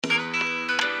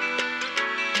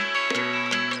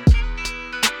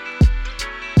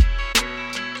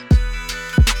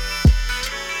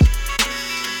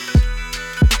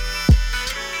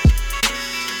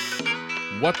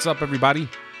What's up, everybody?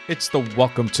 It's the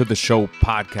Welcome to the Show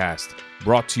podcast,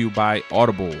 brought to you by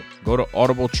Audible. Go to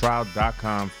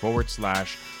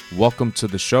audibletrial.com/welcome to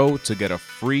the show to get a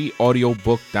free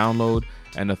audiobook download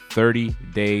and a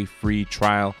 30-day free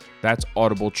trial. That's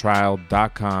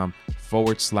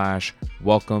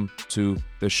audibletrial.com/welcome to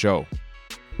the show.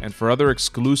 And for other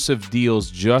exclusive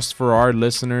deals just for our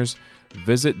listeners,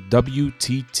 visit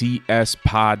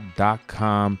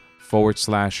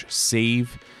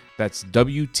WTTSpod.com/save. That's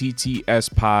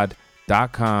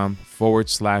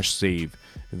WTTSpod.com/save.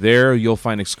 There you'll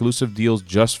find exclusive deals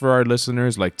just for our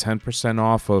listeners, like 10%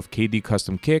 off of KD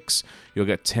Custom Kicks. You'll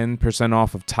get 10%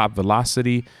 off of Top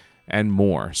Velocity and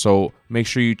more. So make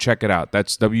sure you check it out.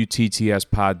 That's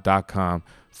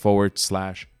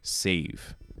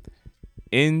WTTSpod.com/save.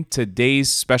 In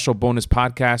today's special bonus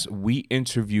podcast, we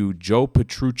interview Joe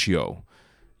Petruccio.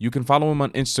 You can follow him on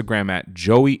Instagram at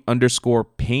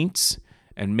Joey_paints.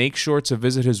 And make sure to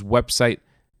visit his website,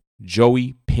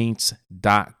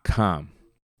 joeypaints.com.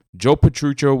 Joe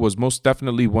Petruccio was most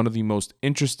definitely one of the most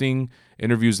interesting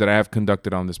interviews that I have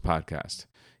conducted on this podcast.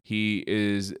 He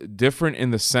is different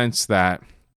in the sense that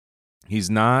he's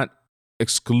not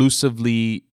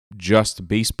exclusively just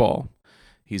baseball.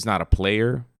 He's not a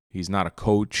player. He's not a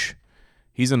coach.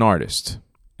 He's an artist.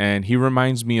 And he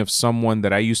reminds me of someone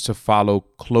that I used to follow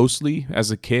closely as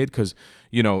a kid because,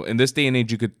 you know, in this day and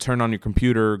age, you could turn on your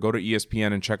computer, go to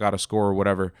ESPN and check out a score or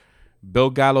whatever. Bill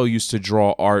Gallo used to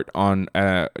draw art on,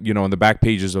 on the back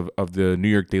pages of the New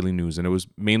York Daily News, and it was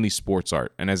mainly sports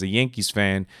art. And as a Yankees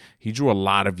fan, he drew a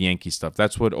lot of Yankee stuff.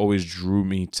 That's what always drew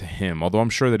me to him, although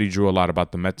I'm sure that he drew a lot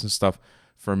about the Mets and stuff.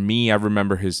 For me, I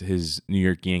remember his New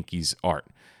York Yankees art.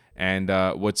 And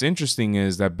what's interesting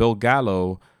is that Bill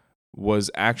Gallo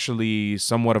was actually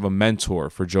somewhat of a mentor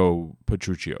for Joe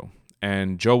Petruccio.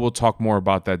 And Joe will talk more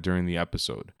about that during the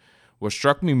episode. What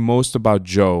struck me most about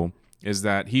Joe is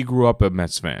that he grew up a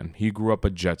Mets fan. He grew up a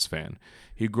Jets fan.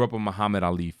 He grew up a Muhammad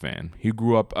Ali fan. He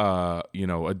grew up, a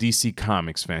DC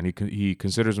Comics fan. He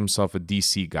considers himself a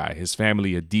DC guy. His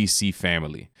family, a DC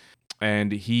family.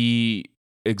 And he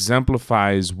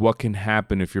exemplifies what can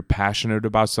happen if you're passionate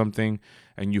about something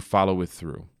and you follow it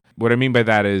through. What I mean by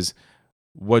that is,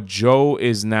 what Joe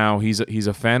is now, he's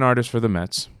a fan artist for the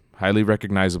Mets, highly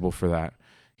recognizable for that.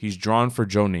 He's drawn for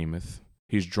Joe Namath.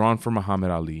 He's drawn for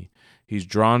Muhammad Ali. He's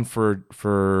drawn for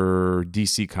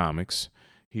DC Comics.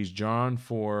 He's drawn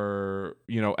for,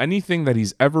 anything that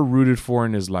he's ever rooted for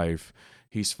in his life.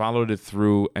 He's followed it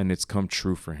through, and it's come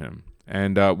true for him.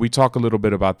 And we talk a little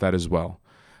bit about that as well.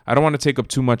 I don't want to take up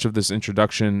too much of this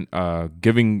introduction,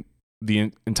 giving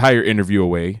the entire interview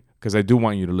away, because I do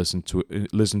want you to listen to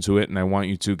it, and I want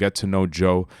you to get to know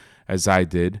Joe as I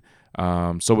did.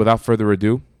 So without further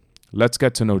ado, let's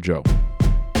get to know Joe.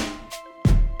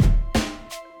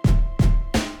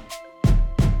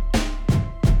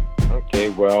 Okay,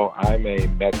 well, I'm a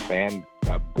Mets fan,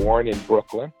 born in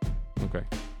Brooklyn. Okay.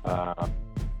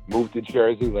 Moved to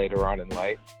Jersey later on in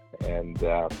life. And,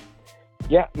 you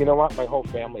know what? My whole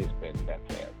family's been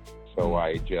Mets fans. So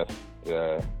I just...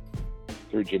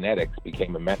 through genetics,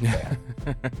 became a Mets fan,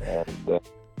 and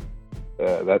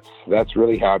that's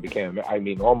really how I became. I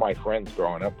mean, all my friends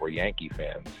growing up were Yankee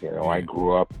fans. I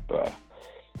grew up,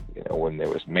 when there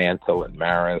was Mantle and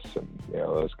Maris and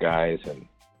those guys, and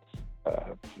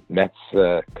Mets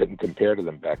couldn't compare to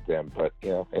them back then. But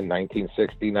in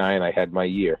 1969, I had my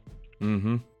year.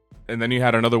 Mm-hmm. And then you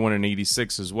had another one in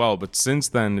 '86 as well. But since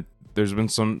then, there's been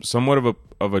somewhat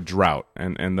of a drought,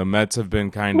 and the Mets have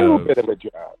been a little bit of a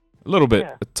drought. A little bit,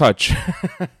 yeah. A touch.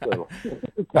 A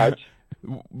touch.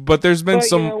 But there's been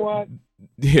some... You know what?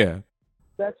 Yeah.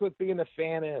 That's what being a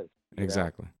fan is.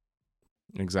 Exactly.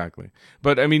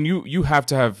 But, I mean, you have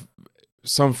to have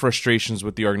some frustrations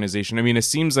with the organization. I mean, it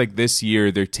seems like this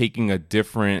year they're taking a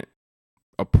different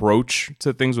approach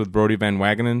to things with Brodie Van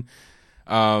Wagenen.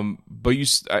 But,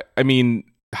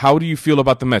 how do you feel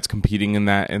about the Mets competing in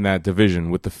that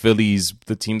division with the Phillies,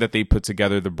 the team that they put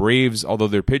together, the Braves, although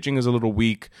their pitching is a little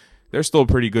weak, they're still a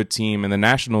pretty good team, and the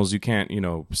Nationals, you can't,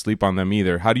 sleep on them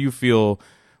either. How do you feel?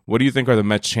 What do you think are the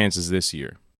Mets' chances this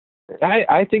year?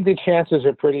 I think the chances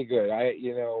are pretty good.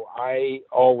 I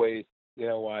always,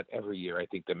 every year I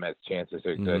think the Mets' chances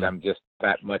are good. I'm just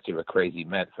that much of a crazy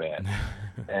Met fan.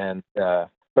 And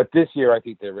but this year I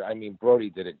think Brodie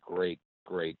did a great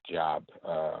job.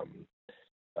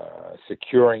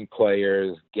 Securing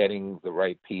players, getting the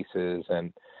right pieces,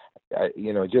 and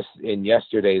just in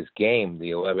yesterday's game, the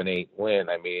 11-8 win.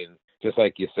 I mean, just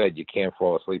like you said, you can't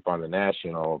fall asleep on the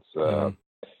Nationals. I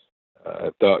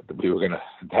thought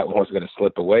that one was gonna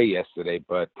slip away yesterday,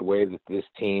 but the way that this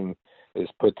team is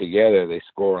put together, they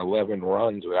score 11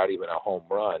 runs without even a home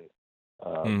run.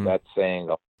 That's saying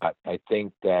a lot. I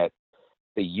think that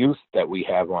the youth that we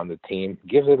have on the team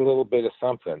gives it a little bit of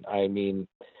something. I mean,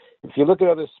 if you look at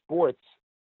other sports,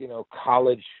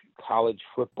 college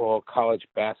football, college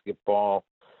basketball,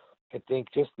 I think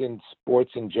just in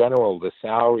sports in general, the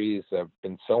salaries have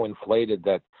been so inflated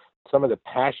that some of the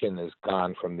passion is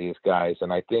gone from these guys.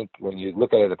 And I think when you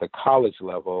look at it at the college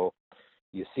level,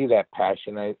 you see that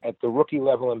passion. At the rookie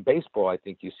level in baseball, I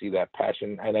think you see that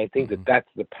passion. And I think that that's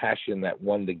the passion that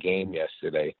won the game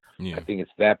yesterday. Yeah. I think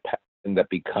it's that passion that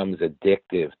becomes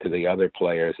addictive to the other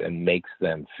players and makes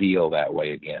them feel that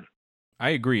way again. I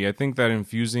agree. I think that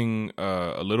infusing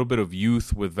a little bit of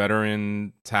youth with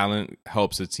veteran talent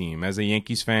helps a team. As a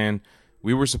Yankees fan,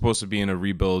 we were supposed to be in a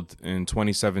rebuild in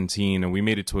 2017, and we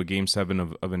made it to a Game 7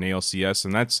 of an ALCS,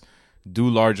 and that's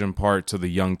due large in part to the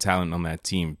young talent on that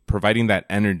team, providing that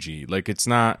energy. Like, it's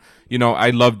not, I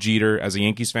love Jeter. As a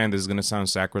Yankees fan, this is going to sound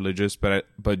sacrilegious, but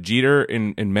Jeter,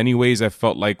 in many ways, I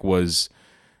felt like was,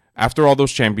 after all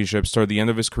those championships, toward the end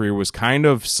of his career, was kind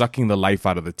of sucking the life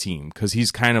out of the team because he's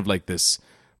kind of like this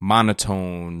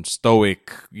monotone,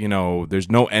 stoic, there's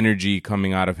no energy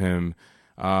coming out of him.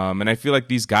 And I feel like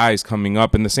these guys coming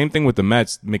up, and the same thing with the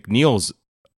Mets, McNeil's,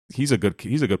 he's a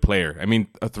good player. I mean,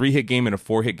 a 3-hit game and a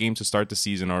 4-hit game to start the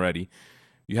season already.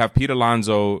 You have Pete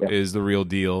Alonso is the real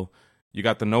deal. You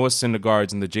got the Noah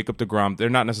Syndergaards and the Jacob deGrom. They're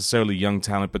not necessarily young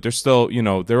talent, but they're still,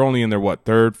 they're only in their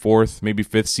third, fourth, maybe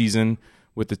fifth season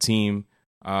with the team.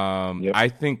 I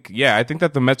think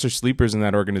that the Mets are sleepers in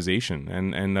that organization,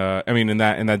 and in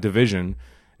that division.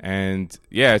 And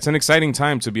yeah, it's an exciting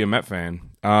time to be a Met fan.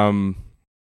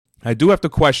 I do have to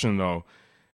question though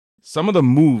some of the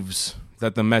moves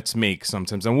that the Mets make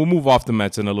sometimes, and we'll move off the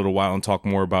Mets in a little while and talk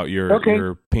more about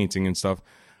your painting and stuff.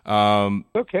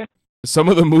 Okay. Some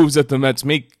of the moves that the Mets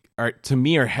make are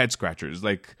head scratchers.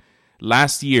 Like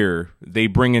last year, they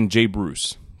bring in Jay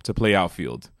Bruce to play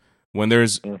outfield when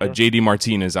there's a JD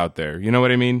Martinez out there. You know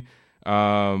what I mean?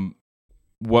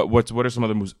 What are some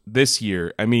other moves this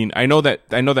year? I mean, I know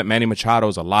that Manny Machado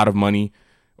is a lot of money,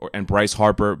 and Bryce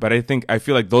Harper, but I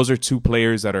feel like those are two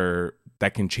players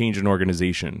that can change an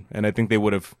organization, and I think they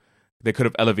could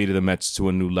have elevated the Mets to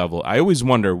a new level. I always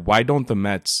wonder, why don't the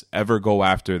Mets ever go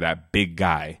after that big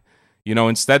guy?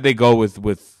 Instead they go with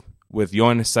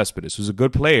Yoenis Cespedes, who's a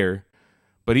good player,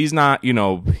 but he's not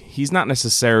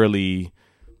necessarily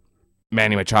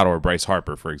Manny Machado or Bryce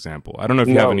Harper, for example. I don't know if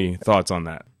you have any thoughts on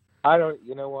that. I don't.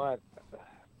 You know what?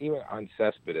 Even on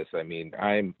Cespedes, I mean,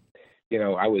 I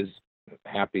was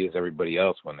happy as everybody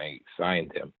else when they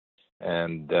signed him,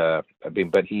 and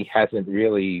but he hasn't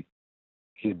really.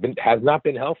 Has not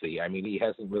been healthy. I mean, he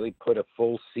hasn't really put a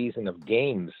full season of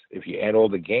games. If you add all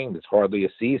the games, it's hardly a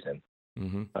season.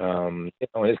 Mm-hmm.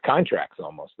 His contract's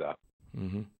almost up.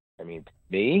 Mm-hmm. I mean,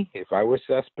 me, if I were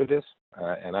Cespedes,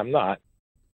 and I'm not,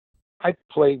 I'd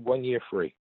play 1 year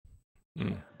free.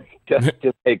 Just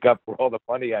to make up for all the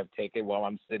money I've taken while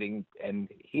I'm sitting and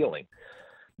healing.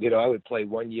 I would play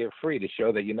 1 year free to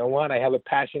show that, I have a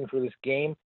passion for this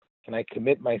game, and I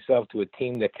commit myself to a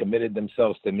team that committed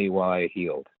themselves to me while I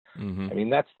healed. Mm-hmm. I mean,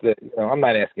 that's I'm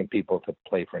not asking people to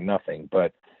play for nothing,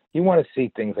 but you want to see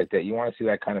things like that. You want to see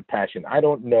that kind of passion. I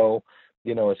don't know,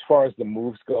 as far as the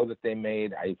moves go that they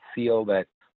made, I feel that,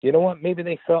 maybe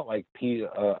they felt like Pete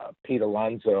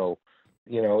Alonso,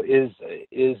 is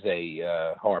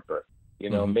a Harper.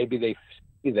 Maybe they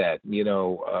see that.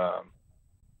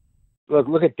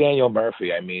 Look at Daniel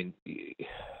Murphy. I mean,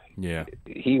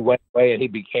 he went away and he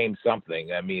became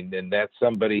something. I mean, and that's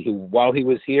somebody who, while he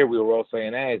was here, we were all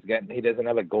saying, he doesn't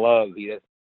have a glove. He does,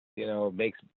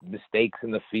 makes mistakes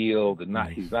in the field, and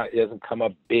he doesn't come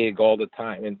up big all the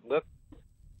time. And look,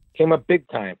 came up big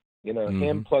time.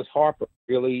 Him plus Harper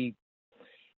really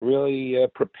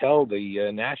propelled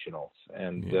the Nationals,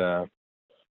 and the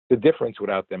difference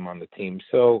without them on the team.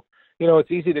 So,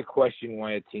 it's easy to question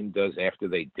why a team does after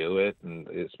they do it, and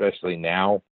especially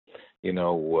now.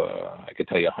 I could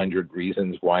tell you 100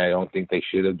 reasons why I don't think they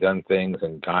should have done things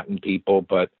and gotten people,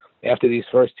 but after these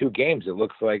first two games, it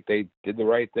looks like they did the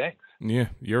right things. Yeah,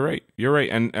 you're right.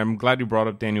 And I'm glad you brought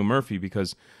up Daniel Murphy,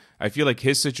 because I feel like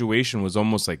his situation was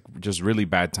almost like just really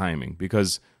bad timing,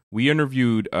 because we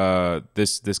interviewed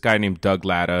this guy named Doug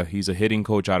Latta. He's a hitting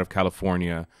coach out of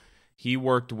California. He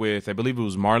worked with, I believe it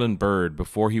was Marlon Byrd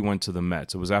before he went to the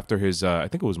Mets. It was after his, I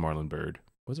think it was Marlon Byrd.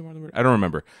 Was it Marlon Byrd? I don't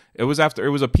remember. It was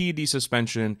a PED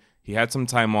suspension. He had some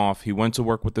time off. He went to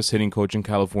work with this hitting coach in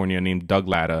California named Doug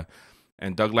Latta.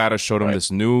 And Doug Latta showed him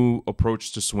this new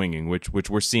approach to swinging, which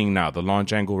we're seeing now, the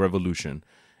launch angle revolution.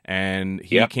 And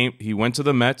he went to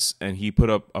the Mets and he put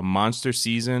up a monster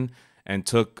season. and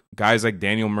took guys like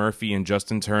Daniel Murphy and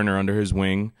Justin Turner under his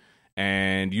wing.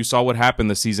 And you saw what happened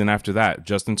the season after that.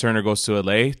 Justin Turner goes to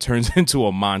LA, turns into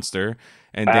a monster.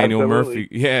 And Daniel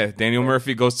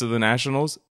Murphy goes to the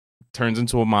Nationals, turns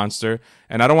into a monster.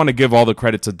 And I don't want to give all the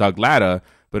credit to Doug Latta,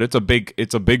 but it's a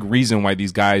big reason why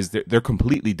these guys, they're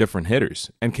completely different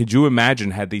hitters. And could you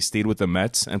imagine had they stayed with the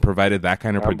Mets and provided that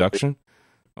kind of production?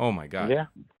 Oh my God.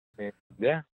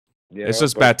 Yeah. It's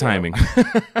just bad timing.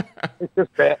 It's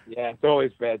just bad. Yeah, it's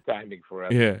always bad timing for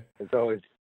us. Yeah. It's always.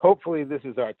 Hopefully, this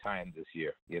is our time this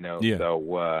year. Yeah.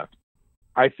 So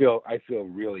I feel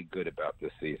really good about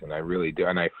this season. I really do,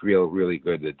 and I feel really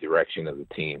good the direction of the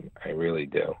team. I really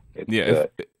do. It's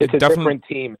a different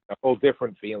team, a whole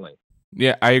different feeling.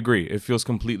 Yeah, I agree. It feels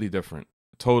completely different,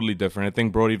 totally different. I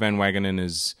think Brody Van Wagenen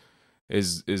is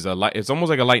it's almost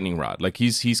like a lightning rod. Like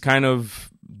he's kind of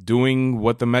doing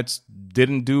what the Mets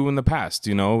didn't do in the past,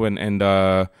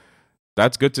 and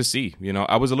that's good to see.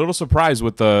 I was a little surprised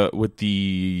with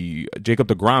the Jacob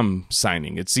deGrom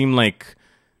signing. It seemed like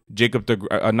Jacob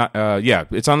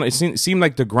it seemed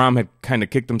like deGrom had kind of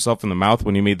kicked himself in the mouth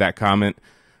when he made that comment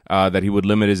that he would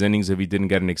limit his innings if he didn't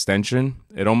get an extension.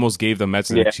 It almost gave the Mets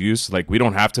an excuse, like we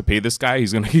don't have to pay this guy.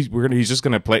 He's just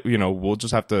gonna play. We'll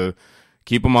just have to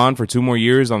keep him on for 2 more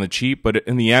years on the cheap. But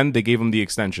in the end, they gave him the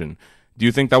extension. Do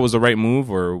you think that was the right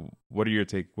move, or what's your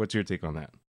take on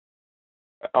that?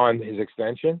 On his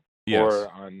extension, yes.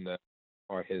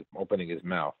 or his opening his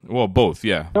mouth? Well, both,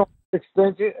 yeah. No,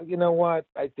 extension. You know what?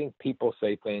 I think people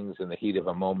say things in the heat of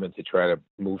a moment to try to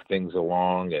move things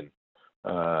along, and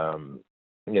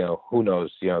who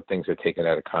knows? Things are taken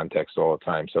out of context all the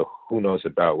time. So who knows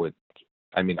about what?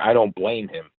 I mean, I don't blame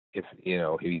him if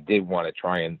he did want to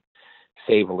try and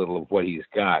save a little of what he's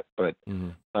got, but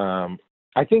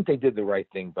I think they did the right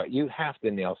thing. But you have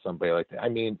to nail somebody like that. I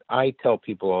mean, I tell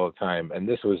people all the time, and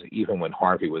this was even when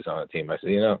Harvey was on the team. I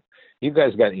said, you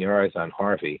guys got your eyes on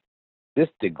Harvey. This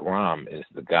deGrom is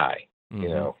the guy,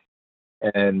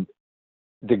 and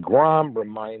deGrom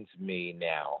reminds me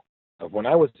now of when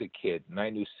I was a kid and I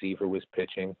knew Seaver was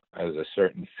pitching. There was a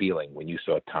certain feeling when you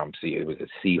saw Tom Seaver. It was a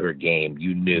Seaver game.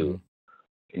 You knew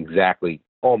exactly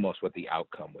almost what the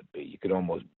outcome would be. You could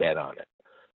almost bet on it.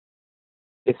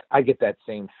 I get that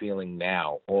same feeling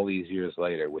now, all these years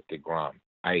later with deGrom.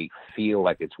 I feel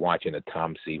like it's watching a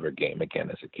Tom Seaver game again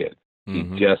as a kid. He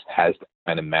just has that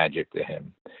kind of magic to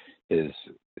him. He's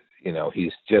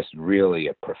just really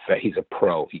he's a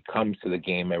pro. He comes to the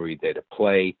game every day to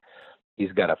play.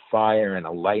 He's got a fire and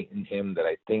a light in him that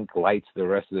I think lights the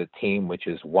rest of the team, which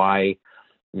is why,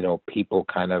 people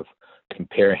kind of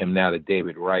compare him now to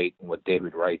David Wright and what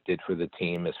David Wright did for the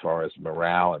team as far as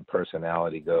morale and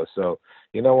personality goes. So,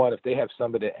 you know what? If they have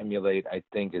somebody to emulate, I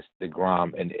think it's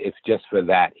deGrom. And if just for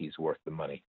that, he's worth the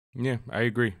money. Yeah, I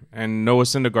agree. And Noah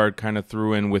Syndergaard kind of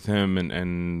threw in with him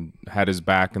and had his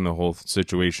back in the whole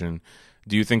situation.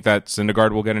 Do you think that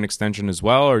Syndergaard will get an extension as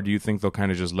well, or do you think they'll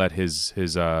kind of just let his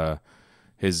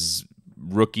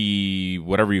rookie,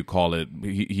 whatever you call it,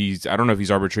 he's I don't know if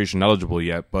he's arbitration eligible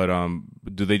yet, but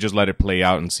do they just let it play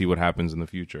out and see what happens in the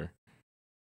future?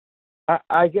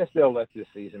 I guess they'll let this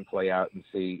season play out and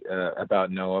see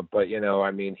about Noah. But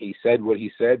he said what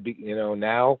he said.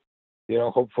 Now,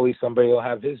 hopefully somebody will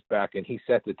have his back, and he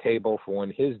set the table for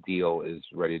when his deal is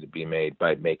ready to be made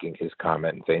by making his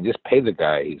comment and saying, just pay the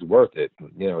guy, he's worth it.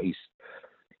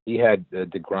 He had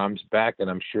deGrom's back, and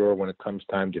I'm sure when it comes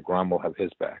time, deGrom will have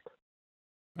his back.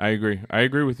 I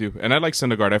agree with you. And I like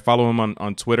Syndergaard. I follow him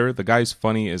on Twitter. The guy's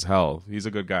funny as hell. He's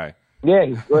a good guy. Yeah,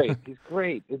 he's great. He's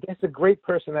great. That's a great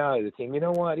personality of the team. You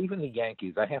know what? Even the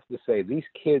Yankees, I have to say, these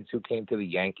kids who came to the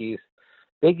Yankees,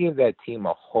 they gave that team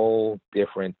a whole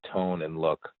different tone and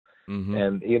look.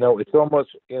 And, it's almost,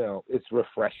 it's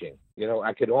refreshing.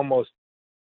 I could almost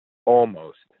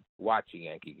watch a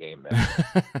Yankee game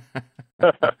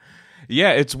now.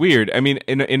 Yeah, it's weird. I mean,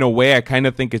 in a way, I kind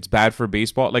of think it's bad for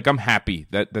baseball. Like, I'm happy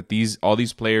that all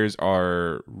these players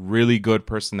are really good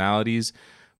personalities.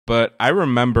 But I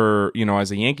remember,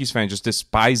 as a Yankees fan, just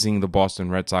despising the Boston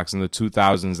Red Sox in the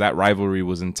 2000s. That rivalry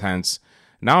was intense.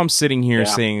 Now I'm sitting here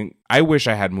saying, I wish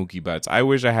I had Mookie Betts. I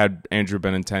wish I had Andrew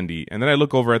Benintendi. And then I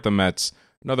look over at the Mets,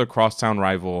 another crosstown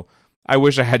rival. I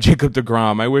wish I had Jacob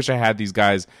deGrom. I wish I had these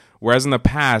guys. Whereas in the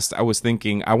past, I was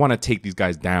thinking, I want to take these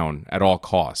guys down at all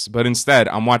costs. But instead,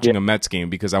 I'm watching a Mets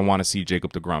game because I want to see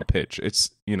Jacob deGrom pitch.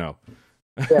 It's,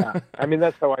 Yeah, I mean,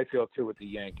 that's how I feel, too, with the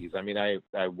Yankees. I mean, I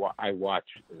watch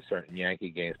certain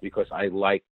Yankee games because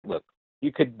look,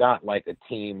 you could not like a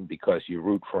team because you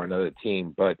root for another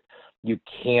team, but you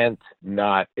can't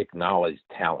not acknowledge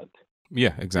talent.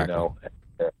 Yeah, exactly.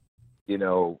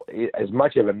 as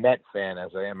much of a Met fan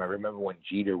as I am, I remember when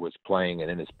Jeter was playing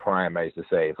and in his prime, I used to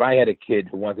say, if I had a kid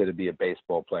who wanted to be a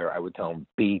baseball player, I would tell him,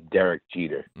 be Derek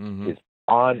Jeter. Mm-hmm. It's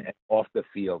on and off the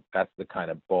field. That's the kind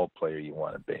of ball player you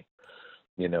want to be.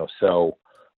 So,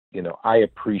 I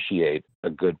appreciate a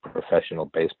good professional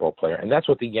baseball player. And that's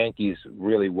what the Yankees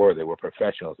really were. They were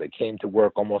professionals. They came to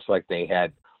work almost like they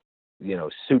had,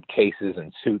 suitcases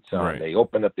and suits on. Right. They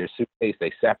opened up their suitcase,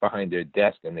 they sat behind their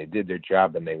desk, and they did their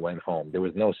job, and they went home. There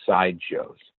was no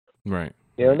sideshows. Right.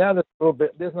 Now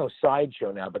there's no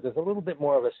sideshow now, but there's a little bit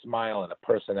more of a smile and a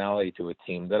personality to a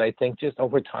team that I think just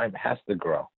over time has to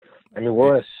grow. I mean,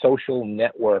 we're in a social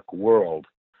network world,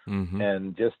 Mm-hmm.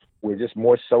 and we're just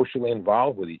more socially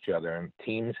involved with each other, and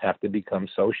teams have to become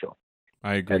social.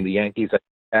 I agree. And the Yankees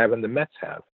have, and the Mets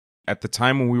have. At the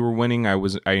time when we were winning, I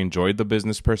enjoyed the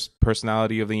business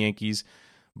personality of the Yankees,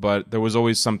 but there was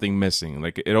always something missing.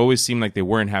 Like, it always seemed like they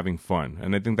weren't having fun,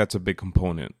 and I think that's a big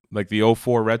component. Like the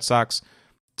 '04 Red Sox,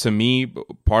 to me,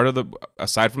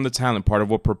 aside from the talent, part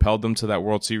of what propelled them to that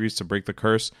World Series to break the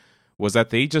curse was that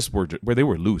they just were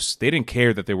loose. They didn't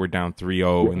care that they were down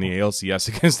 3-0 in the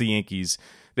ALCS against the Yankees.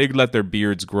 They let their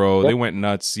beards grow. They went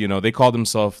nuts. They called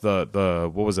themselves the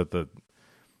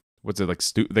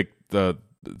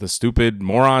stupid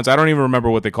morons. I don't even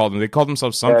remember what they called them. They called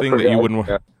themselves something that you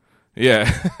wouldn't. Yeah.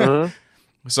 Mm-hmm.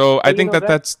 So I think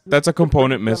that's a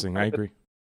component missing. I agree.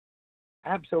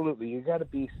 Absolutely. You got to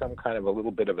be some kind of a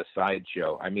little bit of a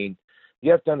sideshow. I mean, you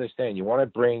have to understand, you want to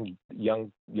bring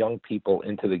young people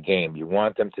into the game. You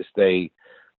want them to stay,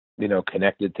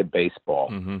 connected to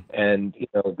baseball. Mm-hmm. And,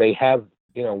 they have,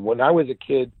 when I was a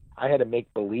kid, I had to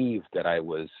make believe that I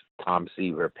was Tom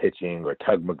Seaver pitching or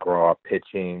Tug McGraw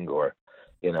pitching or,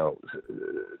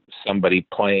 somebody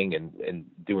playing and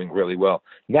doing really well.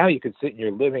 Now you could sit in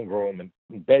your living room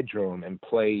and bedroom and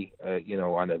play,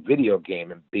 on a video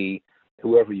game and be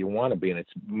whoever you want to be. And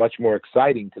it's much more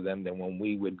exciting to them than when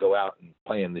we would go out and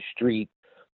play in the street,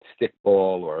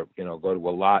 stickball, or, go to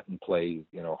a lot and play,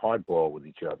 hardball with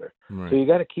each other. Right. So you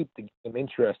got to keep the game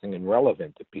interesting and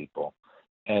relevant to people.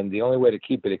 And the only way to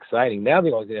keep it exciting, now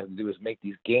the only thing they have to do is make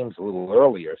these games a little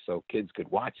earlier so kids could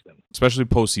watch them. Especially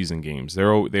postseason games.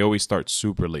 They always start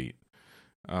super late.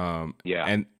 And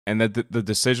that the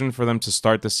decision for them to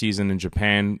start the season in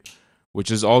Japan,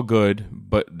 which is all good,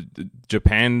 but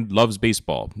Japan loves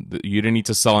baseball. You didn't need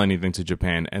to sell anything to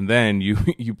Japan. And then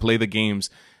you play the games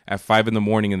at 5 a.m.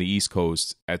 in the East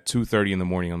Coast, at 2:30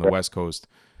 a.m. on the West Coast.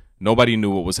 Nobody knew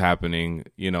what was happening.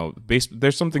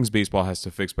 There's some things baseball has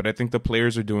to fix, but I think the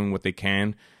players are doing what they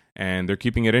can, and they're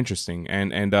keeping it interesting.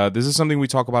 And this is something we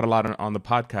talk about a lot on the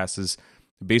podcast, is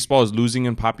baseball is losing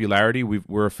in popularity.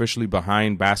 We're officially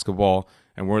behind basketball,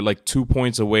 and we're like 2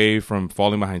 points away from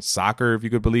falling behind soccer, if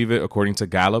you could believe it, according to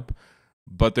Gallup.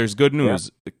 But there's good news.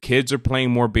 Yeah. The kids are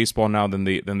playing more baseball now than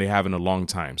they have in a long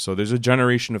time. So there's a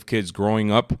generation of kids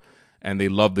growing up, and they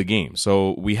love the game.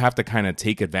 So we have to kind of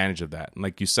take advantage of that.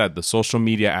 Like you said, the social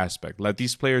media aspect. Let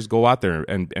these players go out there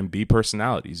and be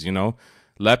personalities,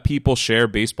 Let people share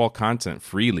baseball content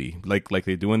freely, like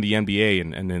they do in the NBA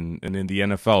and in the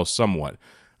NFL somewhat.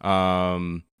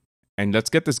 And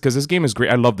let's get this, because this game is great.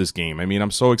 I love this game. I mean,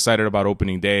 I'm so excited about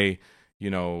opening day.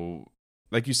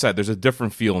 Like you said, there's a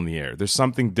different feel in the air. There's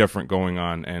something different going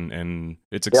on, and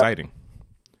it's exciting.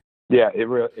 Yeah, it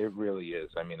really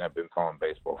is. I mean, I've been following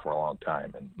baseball for a long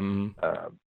time, and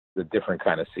the different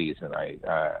kind of season.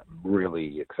 I'm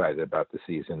really excited about the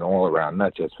season all around,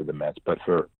 not just for the Mets, but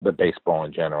for the baseball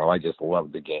in general. I just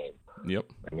love the game. Yep.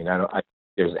 I mean,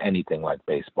 there's anything like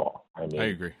baseball. I mean, I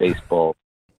agree. Baseball,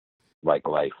 like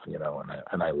life,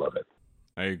 and I love it.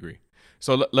 I agree.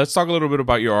 So let's talk a little bit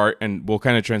about your art, and we'll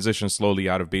kind of transition slowly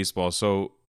out of baseball.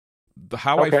 So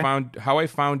how I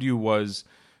found you was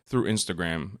through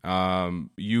Instagram.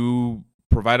 You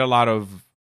provide a lot of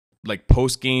like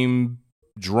post-game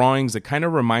drawings that kind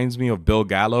of reminds me of Bill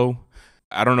Gallo.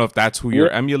 I don't know if that's who you're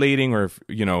emulating or if,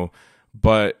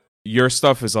 but your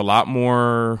stuff is a lot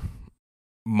more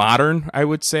modern, I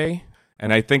would say.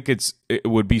 And I think it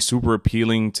would be super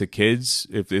appealing to kids.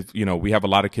 If we have a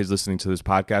lot of kids listening to this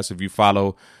podcast. If you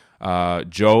follow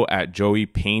Joe at Joey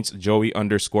Paints,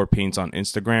 Joey_Paints on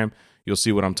Instagram, you'll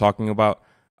see what I'm talking about.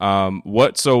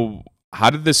 So how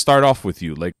did this start off with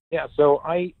you? So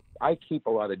I keep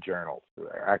a lot of journals,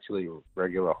 actually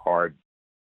regular hard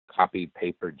copy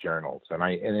paper journals, and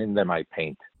in them I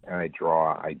paint and I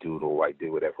draw, I doodle, I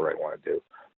do whatever I want to do.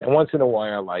 And once in a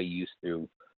while I used to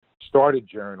start a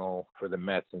journal for the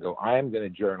Mets and go, I am going to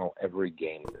journal every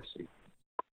game this season.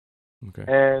 Okay.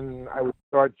 And I would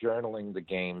start journaling the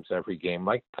games, every game,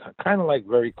 kind of like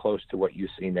very close to what you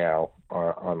see now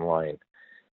online.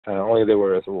 Only there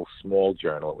was a little small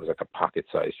journal. It was like a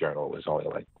pocket-sized journal. It was only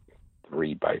like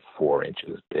 3 by 4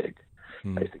 inches big.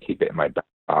 I used to keep it in my back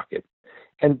pocket.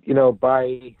 And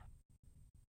by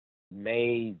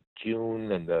May,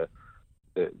 June, and the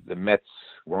Mets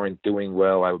weren't doing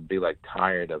well, I would be like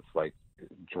tired of like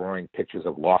drawing pictures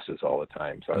of losses all the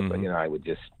time. So I was like,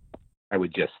 I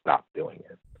would just stop doing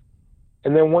it.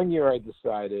 And then one year I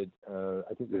decided,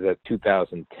 I think it was at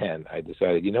 2010, I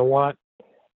decided, you know what?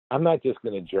 I'm not just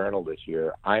going to journal this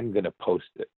year. I'm going to post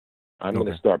it. I'm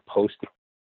going to start posting.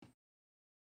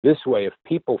 This way, if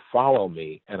people follow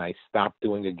me and I stop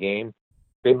doing a game,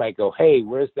 they might go, hey,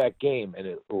 where's that game? And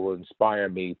it will inspire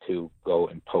me to go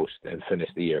and post and finish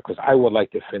the year, because I would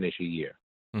like to finish a year.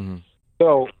 Mm-hmm.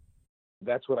 So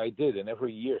that's what I did. And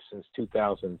every year since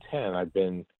 2010, I've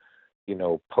been,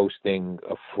 posting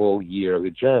a full year of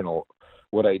the journal.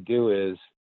 What I do is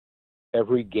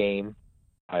every game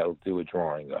I'll do a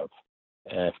drawing of.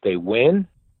 And if they win,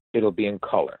 it'll be in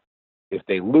color. If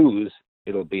they lose,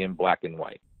 it'll be in black and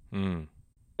white. Mm.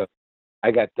 So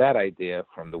I got that idea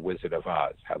from The Wizard of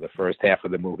Oz, how the first half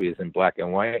of the movie is in black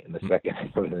and white and the second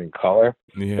half is in color.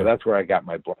 Yeah. So that's where I got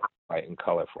my black and white and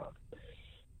color from.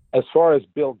 As far as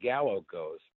Bill Gallo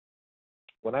goes,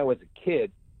 when I was a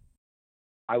kid,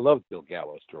 I loved Bill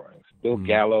Gallo's drawings. Bill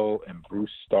Gallo and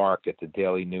Bruce Stark at the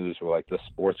Daily News were like the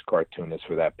sports cartoonists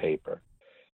for that paper.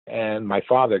 And my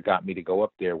father got me to go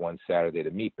up there one Saturday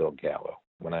to meet Bill Gallo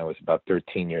when I was about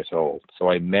 13 years old. So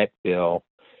I met Bill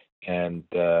and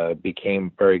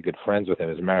became very good friends with him.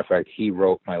 As a matter of fact, he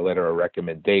wrote my letter of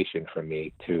recommendation for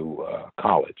me to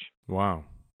college. Wow.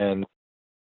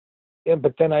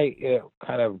 But then I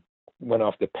kind of went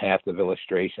off the path of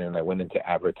illustration, and I went into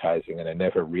advertising, and I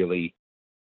never really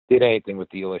did anything with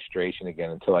the illustration again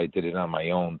until I did it on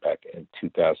my own back in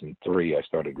 2003. I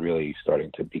started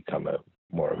starting to become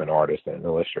more of an artist and an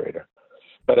illustrator.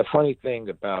 But a funny thing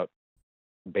about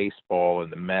baseball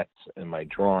and the Mets and my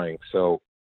drawing, so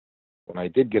when I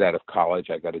did get out of college,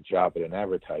 I got a job at an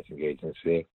advertising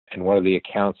agency, and one of the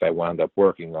accounts I wound up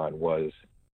working on was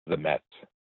the Mets.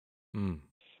 Mm.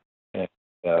 And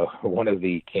one of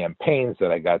the campaigns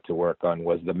that I got to work on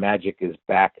was the Magic is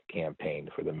Back campaign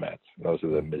for the Mets. Those are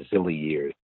the Mazzilli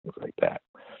years, things like that.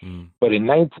 Mm. But in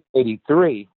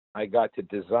 1983, I got to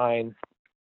design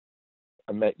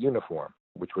a Met uniform,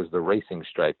 which was the racing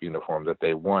stripe uniform that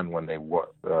they won when they won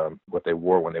what they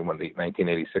wore when they won the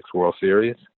 1986 World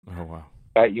Series. Oh wow!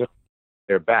 That uniform,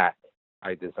 their back,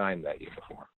 I designed that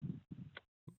uniform.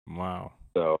 Wow!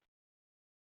 So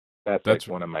that's like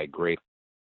one of my great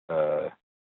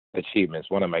achievements.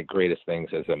 One of my greatest things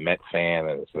as a Met fan,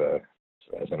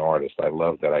 as an artist. I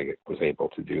love that I was able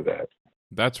to do that.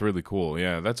 That's really cool.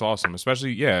 Yeah, that's awesome.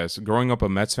 Especially, growing up a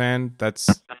Mets fan, that's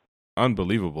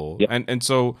unbelievable. Yeah. And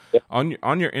so yeah.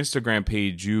 on your Instagram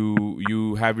page,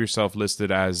 you have yourself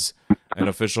listed as an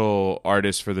official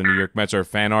artist for the New York Mets, or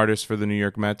fan artist for the New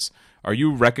York Mets. Are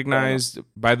you recognized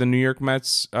by the New York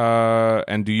Mets?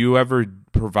 And do you ever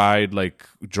provide like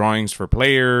drawings for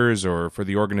players or for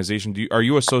the organization? Are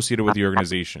you associated with the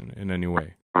organization in any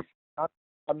way?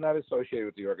 I'm not associated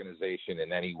with the organization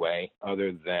in any way,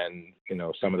 other than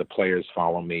some of the players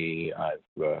follow me.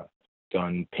 I've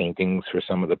done paintings for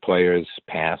some of the players,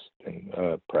 past and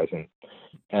present,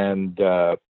 and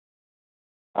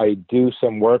I do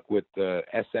some work with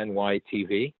SNY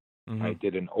TV. Mm-hmm. I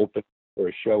did an open for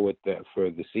a show for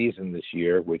the season this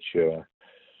year, which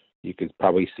you could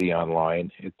probably see online.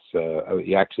 It's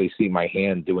you actually see my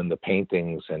hand doing the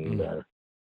paintings and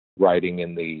writing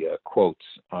in the quotes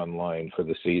online for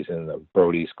the season, of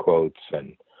Brody's quotes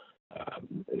and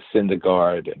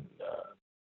Syndergaard and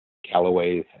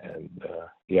Callaway, and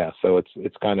so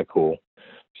it's kind of cool.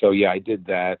 So I did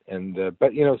that, and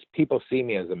but people see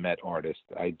me as a Met artist.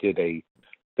 I did a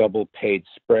double-page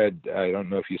spread. I don't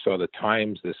know if you saw the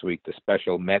Times this week, the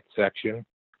special Met section.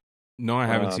 No, I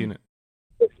haven't seen it.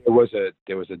 There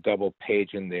was a double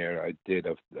page in there I did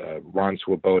of Ron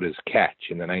Swoboda's catch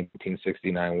in the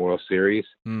 1969 World Series,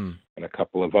 and a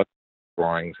couple of other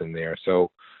drawings in there.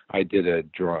 So I did a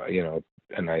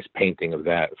nice painting of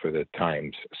that for the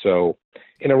Times. So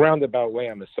in a roundabout way,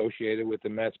 I'm associated with the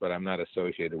Mets, but I'm not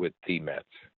associated with the Mets.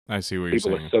 I see what you're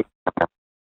saying.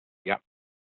 Yeah.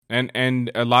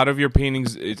 And a lot of your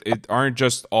paintings it aren't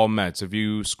just all Mets. If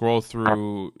you scroll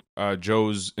through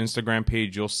Joe's Instagram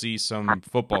page, you'll see some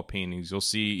football paintings. You'll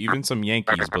see even some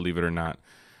Yankees, believe it or not.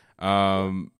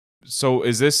 So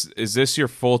is this your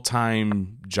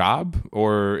full-time job,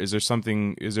 or is there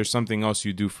something else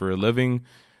you do for a living?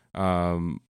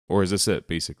 Or is this it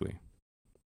basically?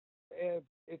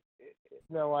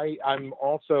 No, I'm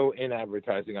also in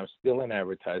advertising. I'm still in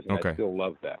advertising. Okay. I still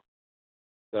love that.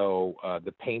 So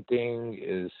the painting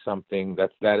is something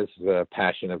that is a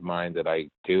passion of mine that I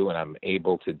do, and I'm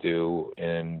able to do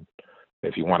in,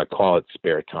 if you want to call it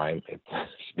spare time, it's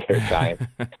spare time.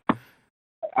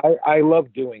 I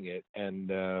love doing it,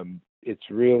 and it's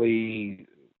really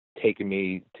taken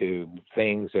me to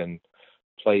things and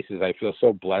places. I feel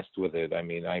so blessed with it. I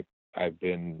mean, I've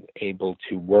been able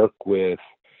to work with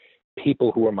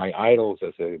people who were my idols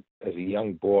as a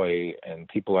young boy, and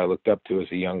people I looked up to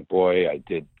as a young boy. I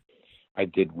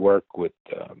did work with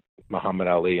Muhammad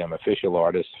Ali. I'm official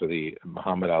artist for the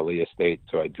Muhammad Ali estate,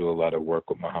 so I do a lot of work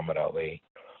with Muhammad Ali.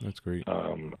 That's great.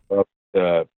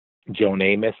 Joe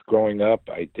Namath growing up.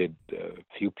 I did a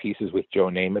few pieces with Joe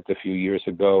Namath a few years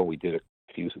ago. We did a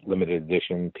few limited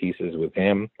edition pieces with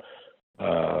him.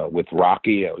 With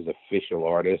Rocky, I was official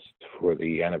artist for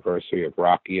the anniversary of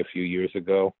Rocky a few years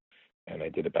ago. And I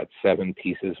did about 7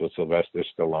 pieces with Sylvester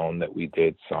Stallone that we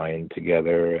did signed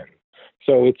together. And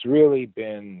so it's really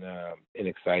been an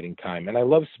exciting time. And I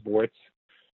love sports.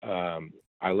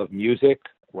 I love music,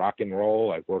 rock and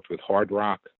roll. I've worked with hard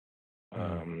rock.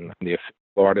 I'm the official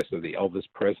artist of the Elvis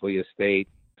Presley estate,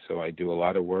 so I do a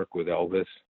lot of work with Elvis.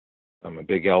 I'm a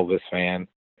big Elvis fan.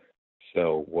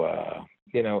 So,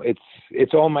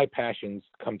 it's all my passions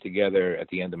come together at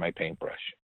the end of my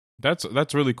paintbrush.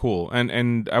 That's really cool.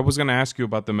 And I was going to ask you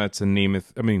about the Mets and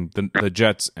Namath. I mean, the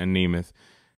Jets and Namath,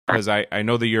 because I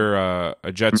know that you're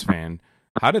a Jets fan.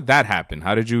 How did that happen?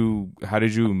 How did you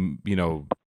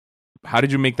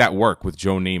make that work with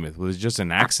Joe Namath? Was it just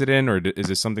an accident, or is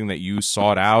it something that you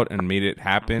sought out and made it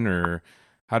happen, or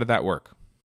how did that work?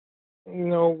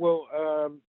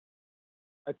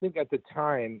 I think at the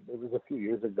time, it was a few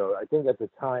years ago, I think at the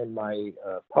time my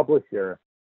publisher,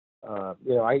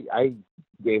 I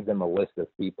gave them a list of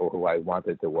people who I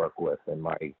wanted to work with in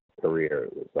my career.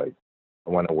 It was like, I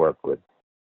want to work with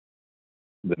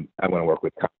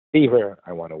Tom Seaver.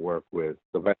 I want to work with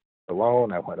Sylvester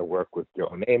Stallone. I want to work with Joe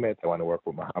Namath. I want to work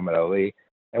with Muhammad Ali.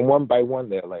 And one by one,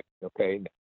 they're like, okay,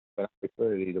 an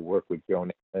opportunity to work with Joe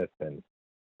Namath. And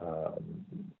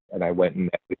I went and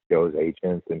met with Joe's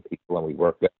agents and people, and we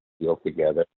worked that deal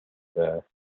together.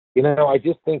 I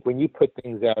just think when you put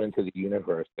things out into the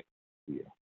universe,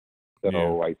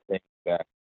 I think that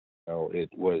it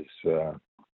was.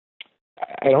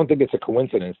 I don't think it's a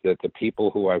coincidence that the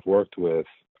people who I've worked with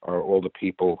are all the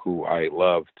people who I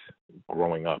loved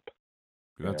growing up.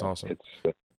 That's awesome.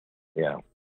 It's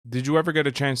Did you ever get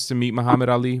a chance to meet Muhammad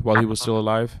Ali while he was still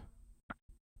alive?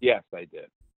 Yes, I did.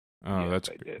 Oh, yes, that's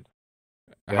I did.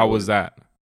 How was that?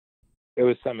 It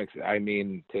was I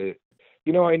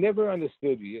never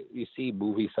understood. You see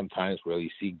movies sometimes where you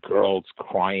see girls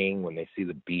crying when they see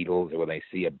the Beatles or when they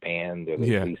see a band or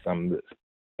they see some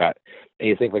that, and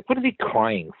you think, like, what are they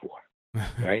crying for,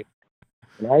 right?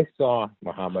 When I saw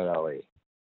Muhammad Ali,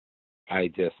 I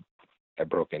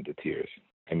broke into tears.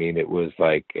 I mean, it was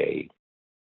like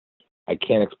I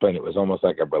can't explain. It was almost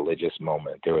like a religious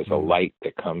moment. There was a light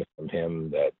that comes from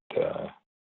him that,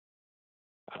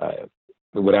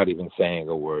 without even saying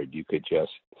a word, you could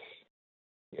just,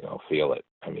 feel it.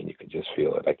 I mean, you could just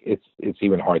feel it. Like it's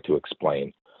even hard to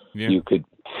explain. Yeah. You could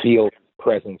feel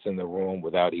presence in the room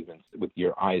with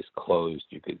your eyes closed.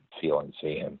 You could feel and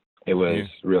see him. It was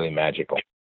really magical.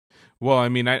 Well, I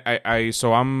mean,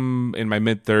 so I'm in my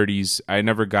mid-30s. I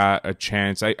never got a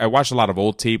chance. I watched a lot of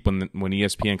old tape when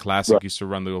ESPN Classic used to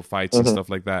run the old fights and stuff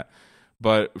like that.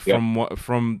 But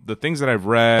from the things that I've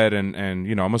read, and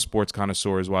I'm a sports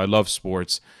connoisseur as well. I love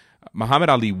sports. Muhammad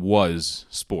Ali was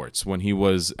sports when he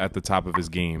was at the top of his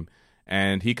game,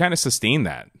 and he kind of sustained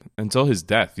that until his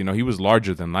death. He was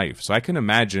larger than life. So I can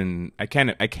imagine. I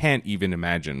can't even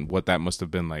imagine what that must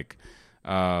have been like.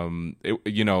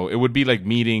 It would be like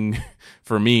meeting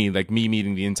for me, like me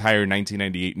meeting the entire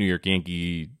 1998 New York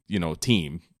Yankee,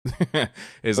 team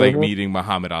is like meeting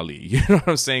Muhammad Ali. You know what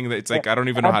I'm saying? It's like, I don't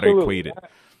even know how to equate it.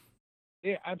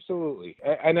 Yeah, absolutely.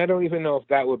 And I don't even know if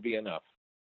that would be enough.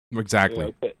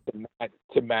 Exactly.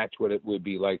 To match what it would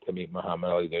be like to meet Muhammad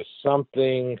Ali. There's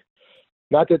something,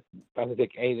 not that I don't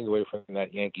take anything away from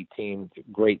that Yankee team,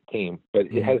 great team, but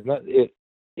it has not,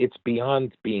 it's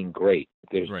beyond being great.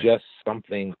 There's just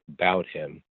something about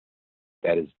him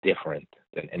that is different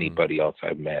than anybody else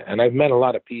I've met. And I've met a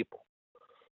lot of people,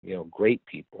 great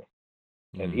people.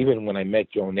 And even when I met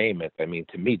Joe Namath, I mean,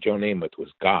 to me, Joe Namath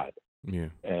was God. Yeah.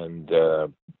 And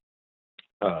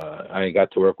I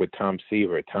got to work with Tom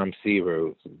Seaver. Tom Seaver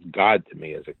was God to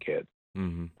me as a kid. As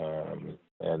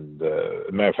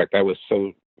a matter of fact, I was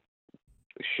so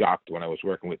shocked when I was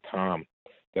working with Tom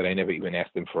that I never even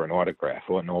asked him for an autograph.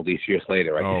 And all these years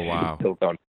later, I still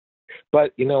don't.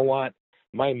 But you know what?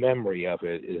 my memory of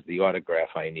it is the autograph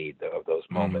I need of those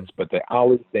Mm-hmm. moments. But the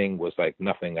Ali thing was like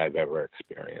nothing I've ever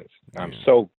experienced. I'm Yeah.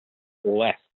 so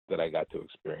blessed that I got to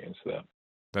experience that.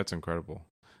 That's incredible.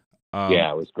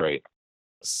 Yeah, it was great.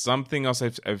 Something else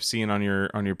I've seen on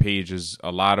your page is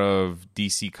a lot of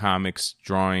DC Comics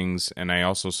drawings, and I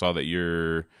also saw that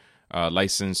you're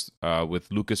licensed with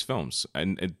Lucasfilms,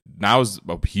 and now is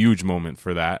a huge moment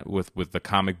for that with the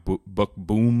comic book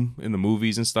boom in the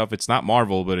movies and stuff. It's not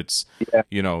Marvel, but it's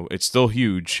it's still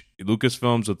huge.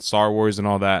 Lucasfilms with Star Wars and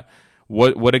all that.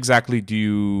 What exactly do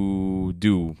you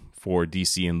do for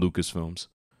DC and Lucasfilms?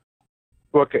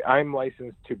 Look, I'm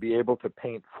licensed to be able to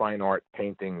paint fine art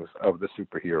paintings of the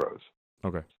superheroes.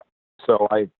 Okay. So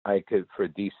I could, for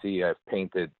DC, I've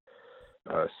painted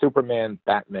Superman,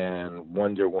 Batman,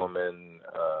 Wonder Woman.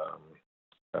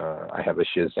 I have a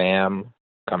Shazam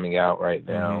coming out right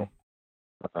now.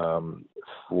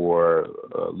 For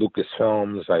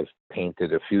Lucasfilms, I've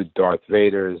painted a few Darth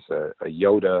Vaders, a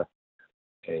Yoda,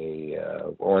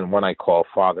 one I call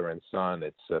Father and Son.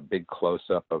 It's a big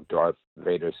close-up of Darth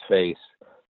Vader's face,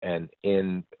 and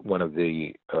in one of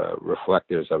the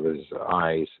reflectors of his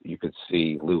eyes, you could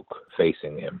see Luke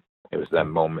facing him. It was that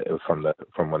moment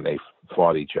from when they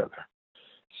fought each other.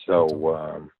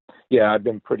 So I've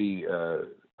been pretty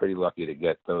lucky to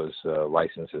get those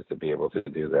licenses to be able to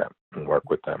do that and work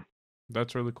with them.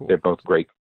 That's really cool. They're both great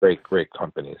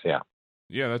companies. Yeah.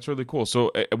 Yeah, that's really cool. So,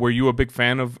 were you a big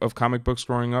fan of comic books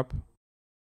growing up?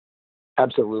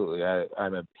 Absolutely.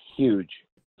 I'm a huge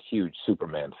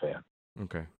Superman fan.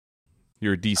 Okay,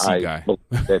 you're a DC guy.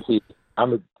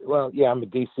 I'm a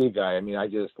DC guy. I mean, I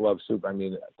just love Super. I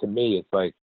mean, to me, it's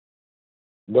like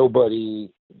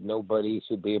nobody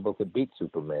should be able to beat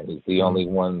Superman. He's the only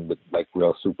one with like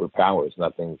real superpowers.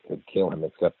 Nothing could kill him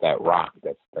except that rock.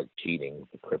 That's like cheating.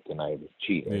 The kryptonite is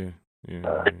cheating.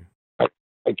 Yeah.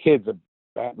 My kids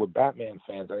were Batman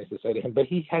fans. I used to say to him, but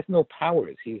he has no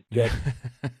powers. He's just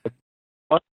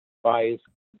by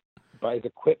his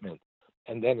equipment.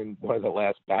 And then in one of the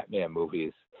last Batman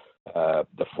movies,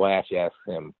 the Flash asks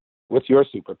him, "What's your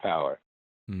superpower?"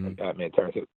 Mm-hmm. And Batman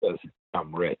turns and says,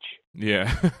 "I'm rich."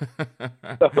 Yeah.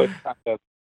 So it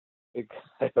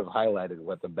kind of highlighted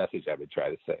what the message I've been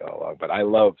trying to say all along. But I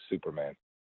love Superman.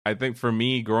 I think for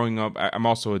me, growing up, I'm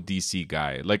also a DC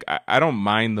guy. Like, I don't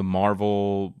mind the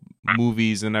Marvel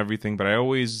movies and everything, but I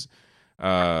always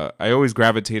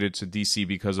gravitated to DC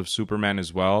because of Superman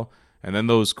as well. And then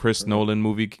those Chris Nolan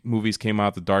movies came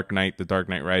out, The Dark Knight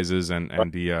Rises, and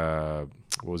the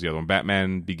what was the other one,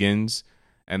 Batman Begins,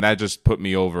 and that just put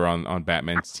me over on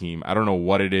Batman's team. I don't know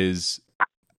what it is.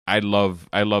 I love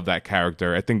that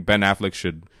character. I think Ben Affleck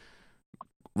should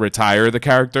retire the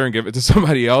character and give it to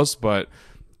somebody else, but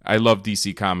I love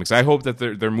DC Comics. I hope that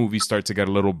their movies start to get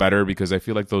a little better, because I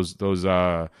feel like those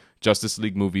Justice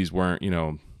League movies weren't,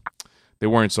 they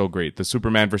weren't so great. The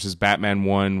Superman versus Batman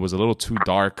one was a little too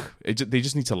dark. They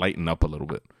just need to lighten up a little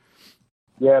bit.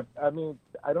 Yeah, I mean,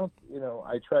 I don't,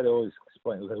 I try to always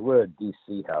explain, because we're a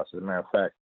DC house. As a matter of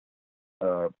fact,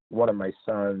 one of my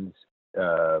sons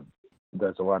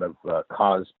does a lot of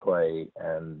cosplay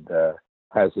and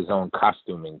has his own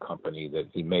costuming company that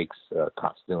he makes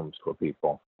costumes for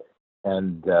people.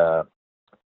 And I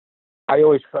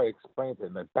always try to explain to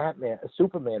him that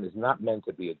Superman is not meant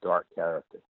to be a dark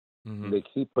character. Mm-hmm. They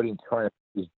keep trying to put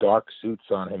these dark suits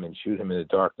on him and shoot him in the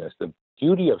darkness. The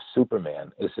beauty of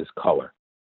Superman is his color.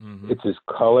 Mm-hmm. It's his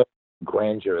color,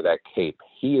 grandeur, that cape.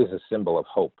 He is a symbol of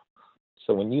hope.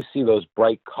 So when you see those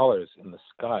bright colors in the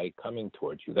sky coming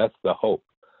towards you, that's the hope.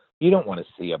 You don't want to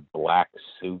see a black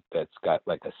suit that's got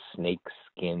like a snake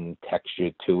skin texture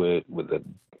to it with a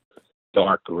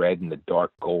dark red and the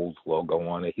dark gold logo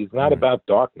on it. He's not about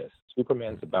darkness.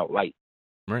 Superman's about light.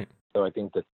 Right. So I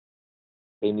think that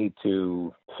they need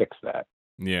to fix that.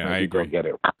 Yeah, I agree. Get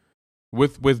it.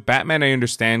 With Batman, I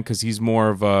understand, because he's more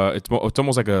of it's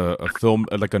almost like a film,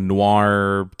 like a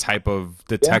noir type of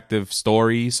detective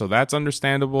story. So that's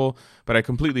understandable. But I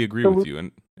completely agree with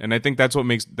you, and I think that's what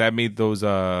made those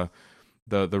the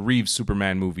Reeves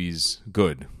Superman movies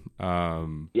good.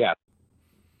 Yeah.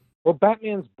 Well,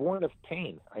 Batman's born of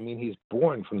pain. I mean, he's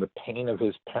born from the pain of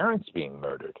his parents being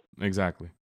murdered. Exactly.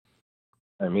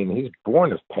 I mean, he's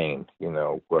born of pain.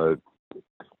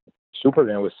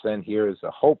 Superman was sent here as a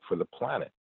hope for the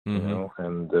planet,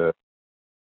 and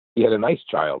he had a nice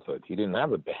childhood. He didn't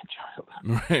have a bad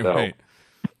childhood. Right.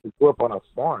 He grew up on a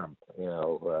farm,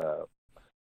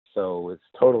 so it's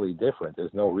totally different.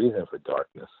 There's no reason for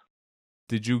darkness.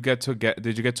 Did you get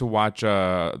to watch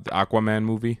the Aquaman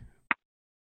movie?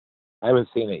 I haven't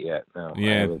seen it yet. No, yeah.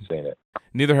 I haven't seen it.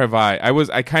 Neither have I.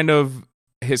 I kind of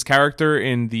his character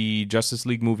in the Justice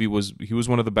League movie was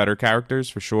one of the better characters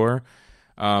for sure.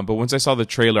 But once I saw the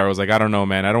trailer, I was like, I don't know,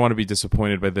 man. I don't want to be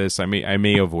disappointed by this. I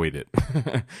may avoid it.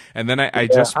 And then I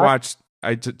just watched.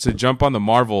 To jump on the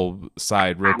Marvel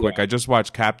side real quick. I just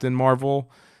watched Captain Marvel,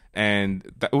 and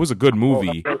it was a good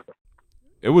movie.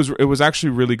 It was actually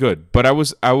really good. But I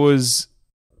was.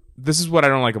 This is what I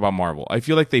don't like about Marvel. I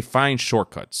feel like they find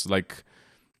shortcuts. Like,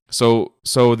 so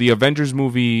the Avengers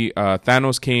movie,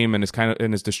 Thanos came and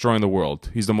is destroying the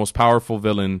world. He's the most powerful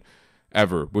villain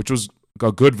ever, which was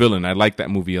a good villain. I like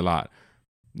that movie a lot.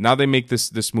 Now they make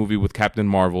this movie with Captain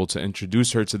Marvel to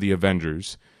introduce her to the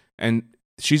Avengers, and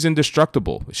she's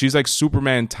indestructible. She's like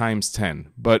Superman times 10,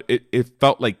 but it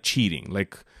felt like cheating.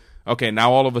 Like, okay,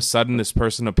 now all of a sudden this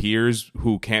person appears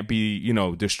who can't be,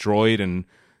 destroyed and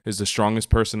is the strongest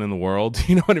person in the world.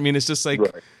 You know what I mean? It's just like,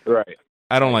 right.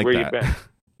 I don't like Where that. You been?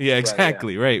 Yeah,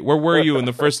 exactly. Right. Where were you in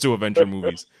the first two Avenger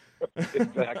movies?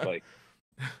 Exactly.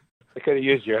 I could have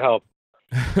used your help.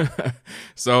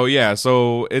 So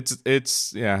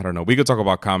it's I don't know. We could talk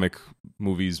about comic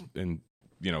movies and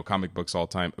comic books all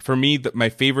the time. For me, my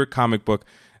favorite comic book,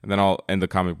 and then I'll end the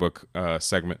comic book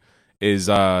segment, is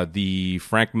the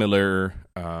Frank Miller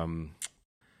Dark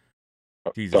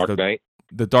Knight.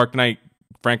 The Dark Knight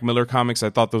Frank Miller comics. I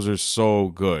thought those are so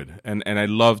good, and I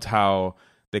loved how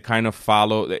they kind of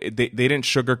follow. They didn't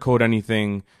sugarcoat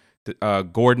anything.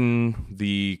 Gordon,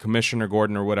 the Commissioner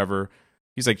Gordon or whatever,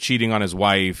 he's like cheating on his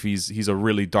wife. He's a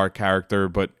really dark character,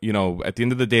 but at the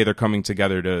end of the day, they're coming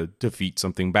together to defeat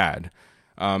something bad.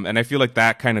 And I feel like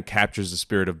that kind of captures the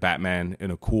spirit of Batman in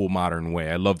a cool, modern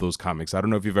way. I love those comics. I don't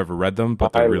know if you've ever read them,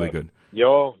 but they're really good.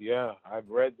 Yeah, I've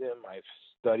read them. I've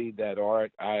studied that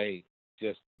art.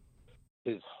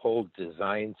 His whole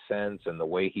design sense and the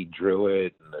way he drew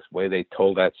it, and the way they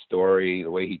told that story,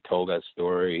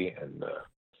 and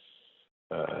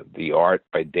the art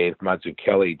by Dave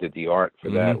Mazzucchelli did the art for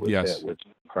that. Yes. It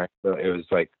was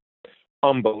like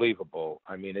unbelievable.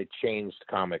 I mean, it changed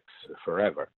comics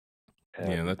forever.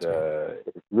 And that's cool.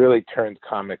 It really turned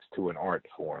comics to an art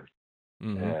form.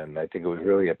 Mm-hmm. And I think it was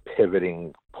really a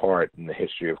pivoting part in the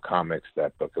history of comics,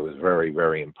 that book. It was a very,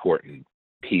 very important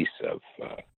piece of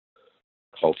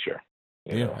culture.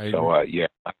 I loved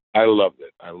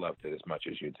it. I loved it as much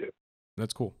as you do.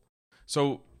 That's cool.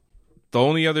 So the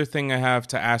only other thing I have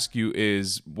to ask you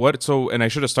is and I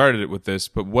should have started it with this,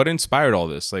 but what inspired all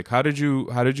this? Like, how did you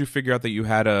figure out that you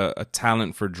had a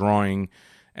talent for drawing,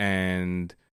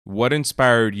 and what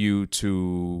inspired you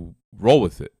to roll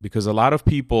with it? Because a lot of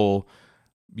people,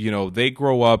 they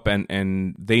grow up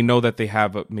and they know that they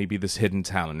have maybe this hidden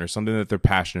talent or something that they're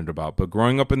passionate about. But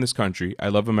growing up in this country, I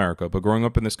love America, but growing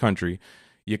up in this country,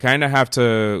 you kind of have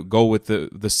to go with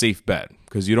the safe bet,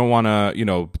 because you don't want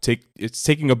to, it's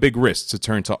taking a big risk to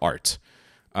turn to art.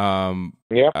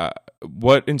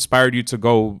 What inspired you to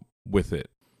go with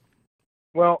it?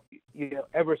 Well,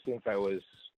 ever since I was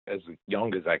as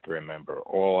young as I can remember,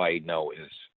 all I know is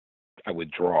I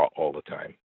would draw all the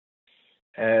time.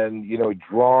 And,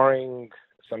 drawing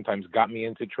sometimes got me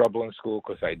into trouble in school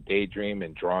because I daydream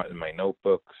and draw in my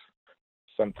notebooks.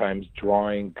 Sometimes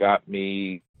drawing got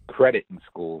me credit in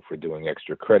school for doing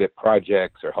extra credit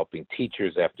projects or helping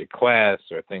teachers after class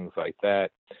or things like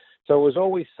that. So it was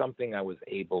always something I was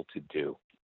able to do.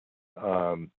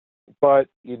 But,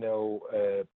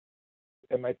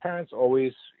 and my parents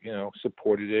always,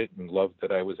 supported it and loved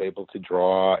that I was able to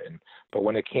draw. But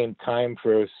when it came time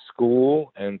for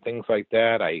school and things like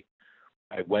that, I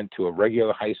went to a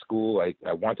regular high school.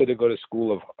 I wanted to go to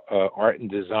School of Art and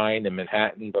Design in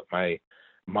Manhattan, but my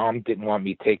mom didn't want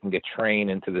me taking a train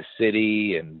into the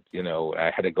city. And,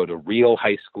 I had to go to real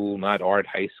high school, not art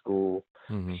high school.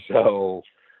 Mm-hmm. So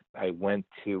I went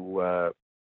to a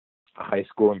high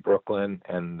school in Brooklyn,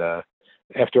 and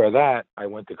after that, I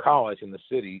went to college in the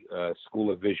city,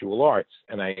 School of Visual Arts,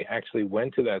 and I actually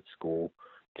went to that school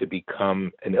to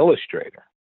become an illustrator.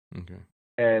 Okay.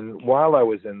 And while I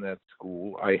was in that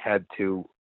school, I had to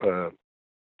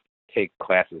take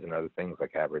classes and other things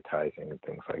like advertising and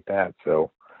things like that.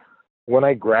 So when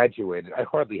I graduated, I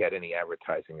hardly had any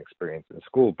advertising experience in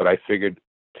school, but I figured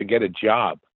to get a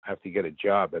job, I have to get a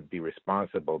job and be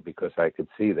responsible, because I could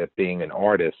see that being an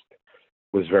artist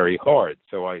was very hard.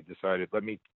 So I decided, let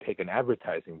me take an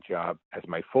advertising job as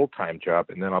my full-time job,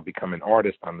 and then I'll become an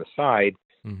artist on the side.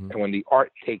 Mm-hmm. And when the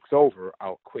art takes over,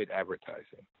 I'll quit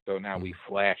advertising. So now we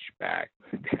flash back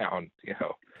down,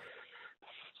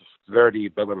 30,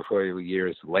 40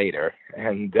 years later,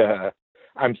 and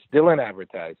I'm still in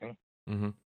advertising, mm-hmm.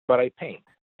 but I paint.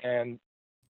 And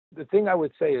the thing I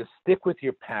would say is stick with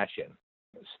your passion.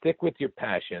 Stick with your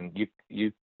passion.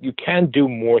 you can do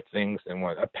more things than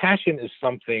one. A passion is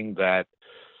something that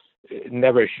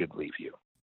never should leave you.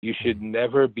 You should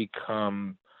never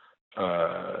become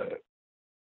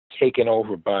taken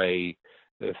over by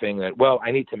the thing that, well,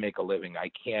 I need to make a living.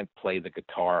 I can't play the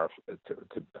guitar.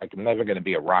 I'm never going to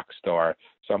be a rock star,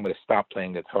 so I'm going to stop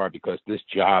playing guitar because this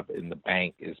job in the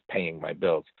bank is paying my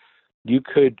bills. You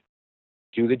could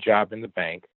do the job in the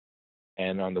bank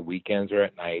and on the weekends or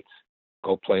at nights,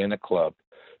 go play in a club.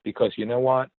 Because you know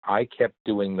what? I kept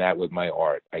doing that with my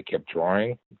art. I kept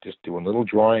drawing, just doing little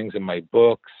drawings in my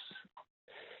books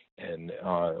and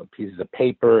pieces of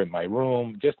paper in my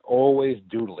room, just always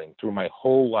doodling through my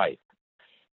whole life.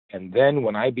 And then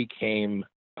when I became,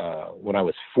 when I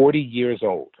was 40 years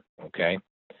old, okay,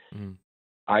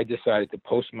 I decided to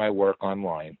post my work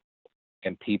online,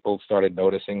 and people started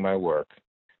noticing my work.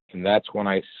 And that's when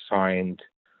I signed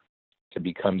to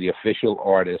become the official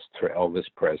artist for Elvis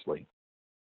Presley,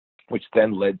 which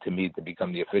then led to me to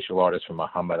become the official artist for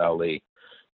Muhammad Ali.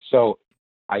 So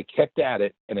I kept at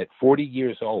it, and at 40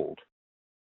 years old,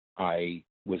 I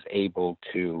was able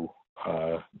to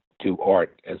do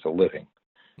art as a living.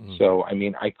 So, I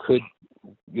mean, I could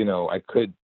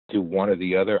do one or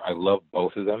the other. I love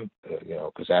both of them,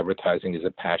 because advertising is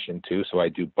a passion too, so I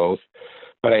do both.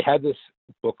 But I had this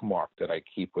bookmark that I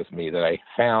keep with me that I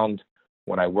found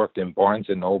when I worked in Barnes &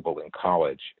 Noble in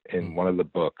college in one of the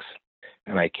books.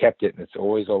 And I kept it, and it's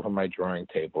always over my drawing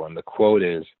table. And the quote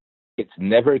is, "It's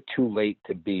never too late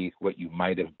to be what you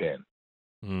might have been."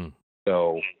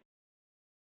 So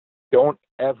don't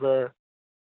ever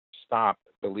stop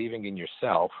believing in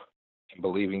yourself and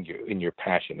believing in your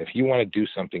passion. If you want to do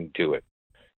something, do it.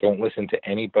 Don't listen to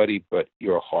anybody but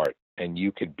your heart, and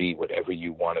you could be whatever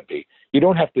you want to be. You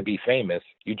don't have to be famous.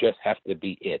 You just have to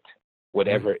be it,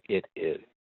 whatever it is.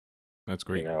 That's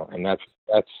great. And that's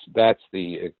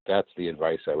the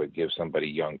advice I would give somebody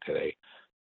young today.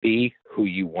 Be who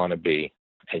you want to be,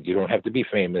 and you don't have to be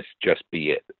famous. Just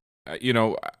be it.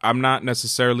 I'm not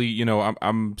necessarily,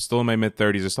 I'm still in my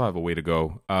mid-30s. I still have a way to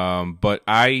go. But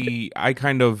I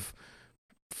kind of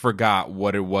forgot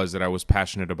what it was that I was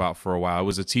passionate about for a while. I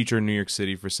was a teacher in New York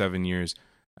City for 7 years.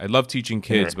 I love teaching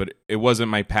kids, but it wasn't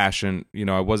my passion.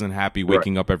 I wasn't happy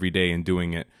waking up every day and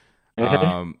doing it.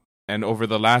 And over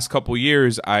the last couple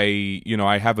years, I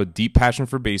have a deep passion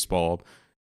for baseball,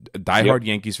 diehard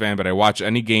Yankees fan, but I watch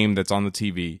any game that's on the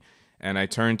TV. And I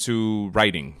turned to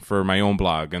writing for my own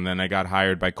blog. And then I got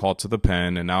hired by Call to the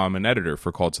Pen. And now I'm an editor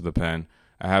for Call to the Pen.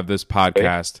 I have this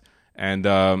podcast. And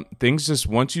things just,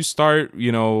 once you start,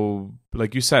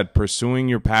 like you said, pursuing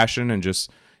your passion, and just,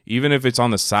 even if it's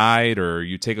on the side or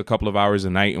you take a couple of hours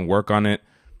a night and work on it,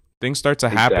 things start to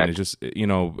happen. It's just,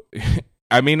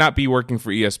 I may not be working for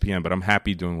ESPN, but I'm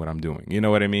happy doing what I'm doing. You know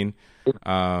what I mean?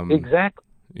 Exactly.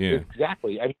 Yeah.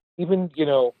 Exactly. Even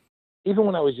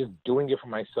when I was just doing it for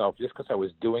myself, just because I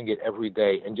was doing it every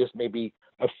day, and just maybe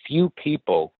a few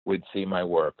people would see my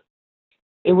work,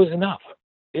 it was enough.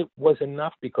 It was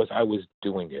enough because I was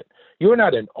doing it. You're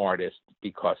not an artist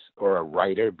or a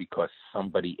writer because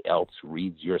somebody else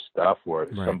reads your stuff or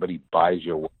somebody buys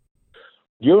your work.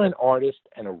 You're an artist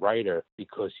and a writer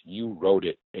because you wrote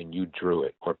it and you drew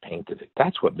it or painted it.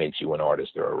 That's what makes you an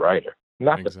artist or a writer,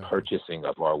 not the purchasing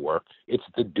of our work. It's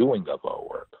the doing of our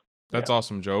work. That's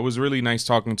awesome, Joe. It was really nice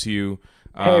talking to you.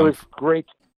 Hey, it was great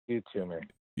to see you too, man.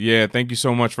 Yeah, thank you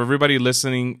so much. For everybody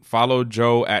listening, follow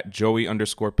Joe at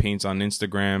Joey_paints on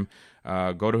Instagram.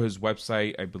 Go to his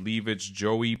website. I believe it's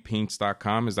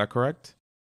joeypaints.com. Is that correct?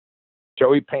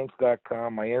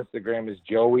 Joeypaints.com. My Instagram is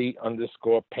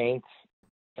Joey_paints.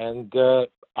 And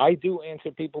I do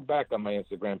answer people back on my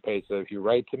Instagram page. So if you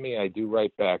write to me, I do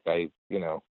write back. I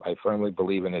firmly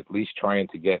believe in at least trying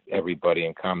to get everybody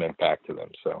and comment back to them.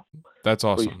 So that's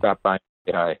awesome. Please stop by and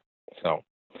say hi. So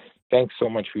thanks so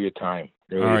much for your time.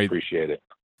 Really appreciate it.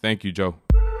 Thank you, Joe.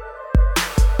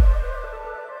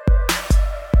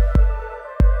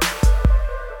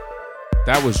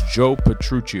 That was Joe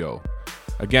Petruccio.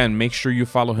 Again, make sure you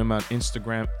follow him on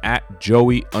Instagram at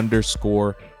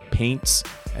Joey_paints,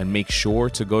 and make sure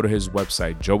to go to his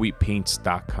website,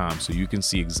 joeypaints.com, so you can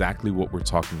see exactly what we're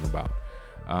talking about.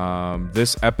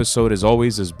 This episode, as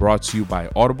always, is brought to you by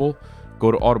Audible. Go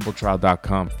to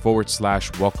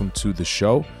audibletrial.com/welcome to the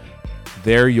show.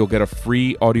 There you'll get a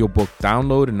free audiobook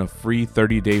download and a free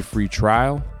 30-day free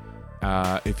trial.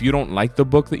 If you don't like the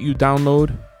book that you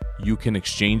download, you can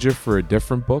exchange it for a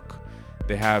different book.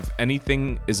 They have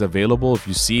anything is available. If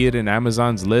you see it in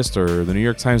Amazon's list or the New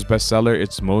York Times bestseller,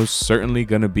 it's most certainly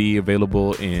going to be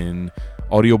available in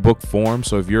audiobook form.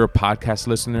 So if you're a podcast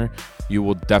listener, you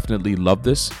will definitely love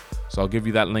this. So I'll give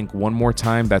you that link one more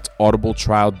time. That's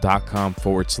audibletrial.com/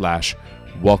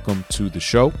 welcome to the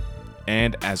show.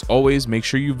 And as always, make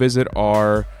sure you visit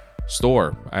our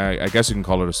store. I guess you can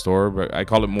call it a store, but I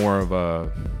call it more of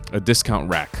a discount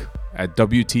rack at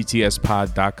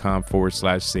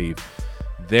WTTSpod.com/save.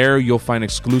 There you'll find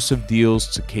exclusive deals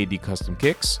to KD Custom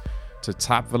Kicks, to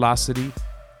Top Velocity.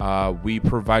 We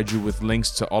provide you with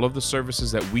links to all of the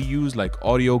services that we use, like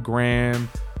Audiogram,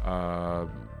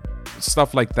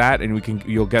 stuff like that, and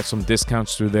you'll get some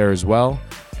discounts through there as well.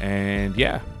 And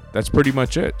yeah, that's pretty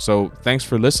much it. So thanks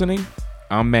for listening.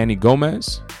 I'm Manny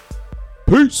Gomez.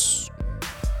 Peace.